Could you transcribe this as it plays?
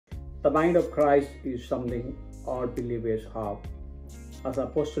The mind of Christ is something all believers have. As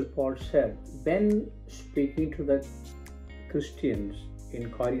Apostle Paul said, when speaking to the Christians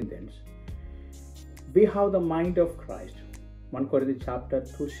in Corinthians, we have the mind of Christ. 1 Corinthians chapter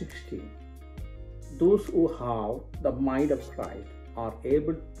 2:16. Those who have the mind of Christ are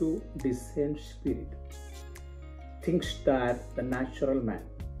able to discern spirit, things that the natural man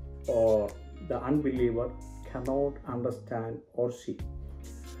or the unbeliever cannot understand or see.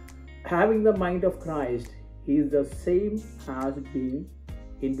 Having the mind of Christ is the same as being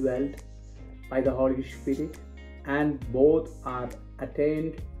indwelt by the Holy Spirit, and both are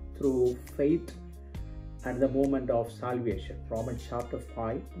attained through faith at the moment of salvation. Romans chapter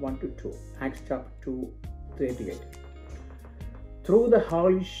 5, 1-2, Acts chapter 2, 38. Through the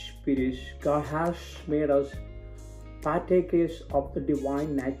Holy Spirit, God has made us partakers of the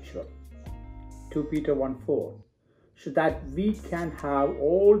divine nature, 2 Peter 1:4, so that we can have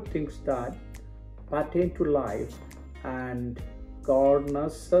all things that pertain to life and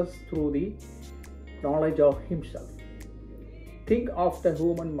godliness through the knowledge of Himself. Think of the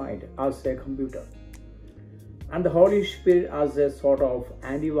human mind as a computer and the Holy Spirit as a sort of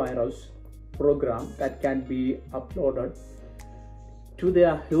antivirus program that can be uploaded to the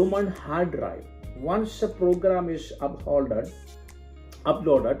human hard drive. Once a program is uploaded,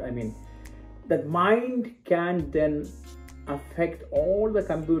 that mind can then affect all the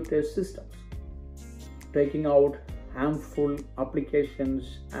computer systems, taking out harmful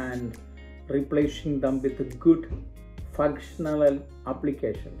applications and replacing them with good functional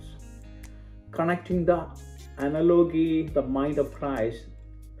applications. Connecting the analogy, the mind of Christ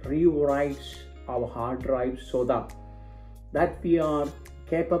rewrites our hard drive so that we are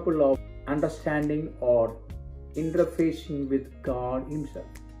capable of understanding or interfacing with God Himself.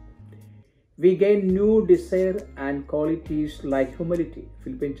 We gain new desire and qualities like humility,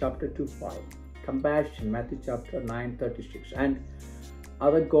 Philippians chapter 2:5, compassion, Matthew chapter 9:36, and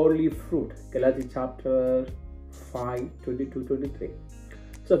other godly fruit, Galatians chapter 5, 22-23.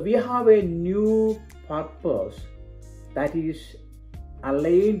 So we have a new purpose that is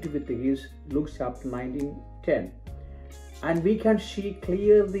aligned with His, Luke chapter 19:10. And we can see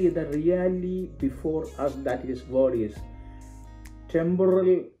clearly the reality before us, that His word is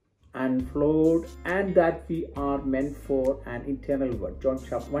temporal and flawed, and that we are meant for an eternal word.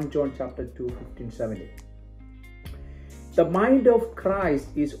 1 John chapter 2, 15-17. The mind of Christ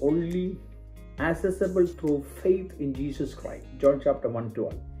is only accessible through faith in Jesus Christ. John chapter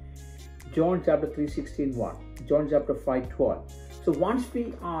 1:12. John chapter 3:16-1. John chapter 5:12. So once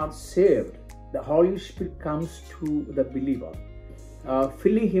we are saved, the Holy Spirit comes to the believer,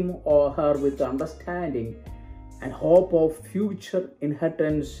 filling him or her with understanding and hope of future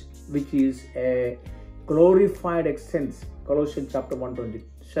inheritance, which is a glorified existence. Colossians chapter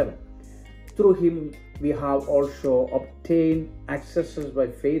 1:27. Through Him we have also obtained access by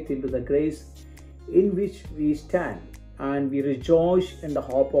faith into the grace in which we stand, and we rejoice in the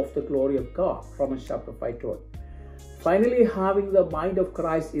hope of the glory of God. Romans chapter 5:12. Finally, having the mind of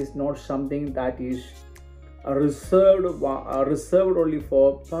Christ is not something that is reserved only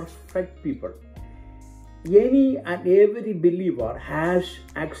for perfect people. Any and every believer has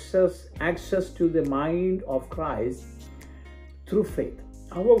access to the mind of Christ through faith.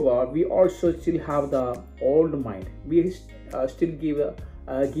 However, we also still have the old mind. We still give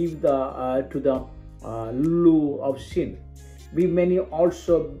to the lure of sin. We many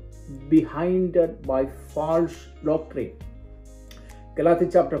also behinded by false doctrine,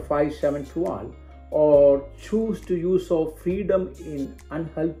 Galatians chapter 5, 7-12, or choose to use of freedom in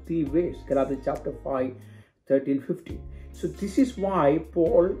unhealthy ways, Galatians chapter 5, 13-15. So this is why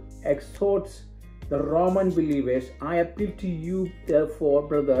Paul exhorts the Roman believers, I appeal to you therefore,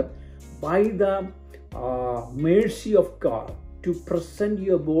 brother, by the mercy of God, to present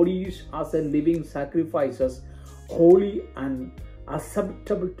your bodies as a living sacrifices, holy and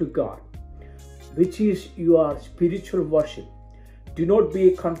acceptable to God, which is your spiritual worship. Do not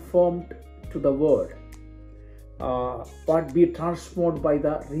be conformed to the world, but be transformed by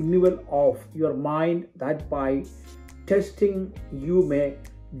the renewal of your mind, that by testing you may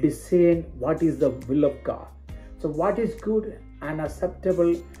discern what is the will of God. So what is good and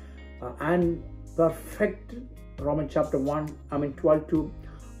acceptable and perfect, Romans chapter 12:2.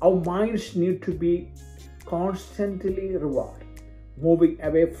 Our minds need to be constantly rewarded, moving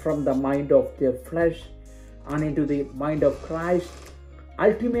away from the mind of their flesh and into the mind of Christ.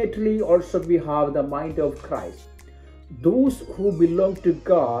 Ultimately, also we have the mind of Christ. Those who belong to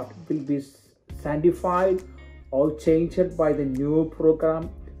God will be sanctified or changed by the new program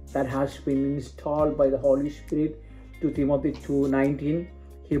that has been installed by the Holy Spirit, to Timothy 2:19.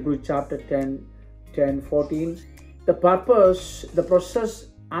 Hebrews chapter 10:14. The process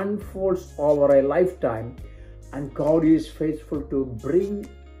unfolds over a lifetime, and God is faithful to bring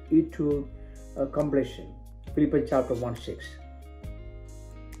it to completion. Philippians chapter 1:6.